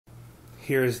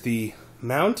Here's the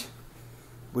mount,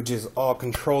 which is all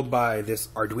controlled by this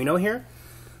Arduino here,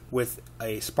 with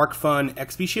a SparkFun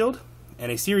XB shield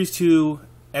and a Series 2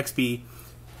 XB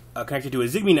connected to a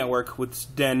Zigbee network,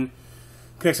 which then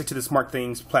connects it to the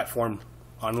SmartThings platform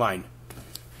online.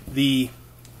 The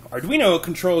Arduino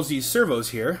controls these servos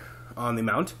here on the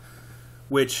mount,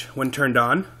 which, when turned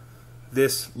on,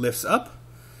 this lifts up,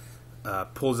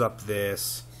 pulls up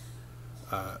this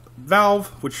valve,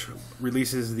 which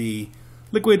releases the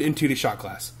liquid into the shot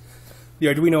glass. The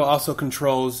Arduino also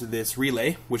controls this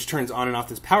relay, which turns on and off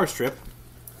this power strip,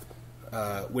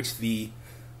 which the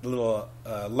little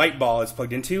light ball is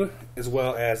plugged into, as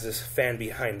well as this fan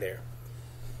behind there.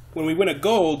 When we win a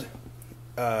gold,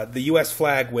 the US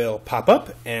flag will pop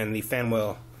up and the fan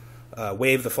will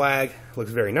wave the flag.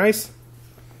 Looks very nice.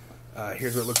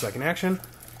 Here's what it looks like in action.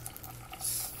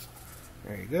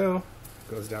 There you go.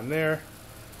 Goes down there.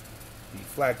 The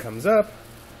flag comes up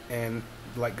and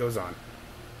the light goes on.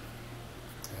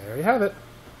 There you have it.